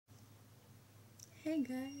Hey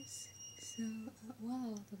guys, so,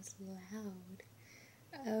 wow, that was loud.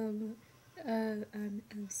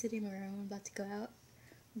 I'm sitting in my room, about to go out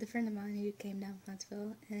with a friend of mine who came down from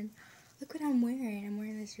Huntsville, and look what I'm wearing. I'm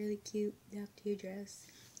wearing this really cute Doctor Who dress.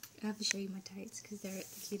 I have to show you my tights, because they're the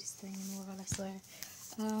cutest thing in the world, I swear.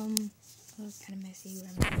 It was kind of messy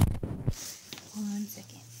where I'm at. Hold on a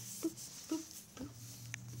second. Boop, boop, boop.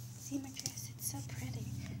 See my dress? It's so pretty.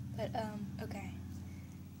 But, okay.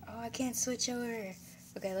 Oh, I can't switch over.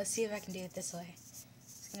 Okay, let's see if I can do it this way.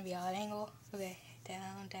 It's gonna be odd angle. Okay,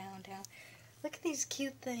 down, down, down. Look at these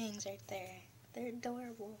cute things right there. They're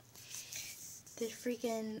adorable. It's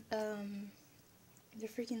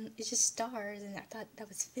just stars, and I thought that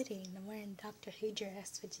was fitting. I'm wearing a Doctor Who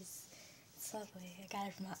dress, which is, it's lovely. I got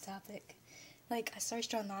it from Hot Topic. Like, I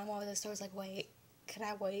searched online while I was at the store. I was like, wait, can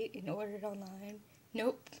I wait and order it online?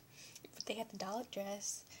 Nope. But they had the Dalek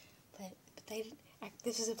dress, but they didn't.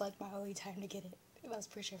 This was like my only time to get it. I was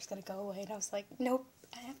pretty sure it was gonna go away, and I was like, nope,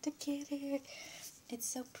 I have to get it. It's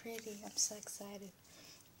so pretty. I'm so excited.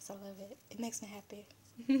 So I love it. It makes me happy.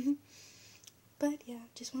 But yeah,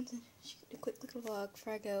 just wanted to shoot a quick little vlog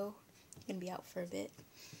before I go. I'm gonna be out for a bit.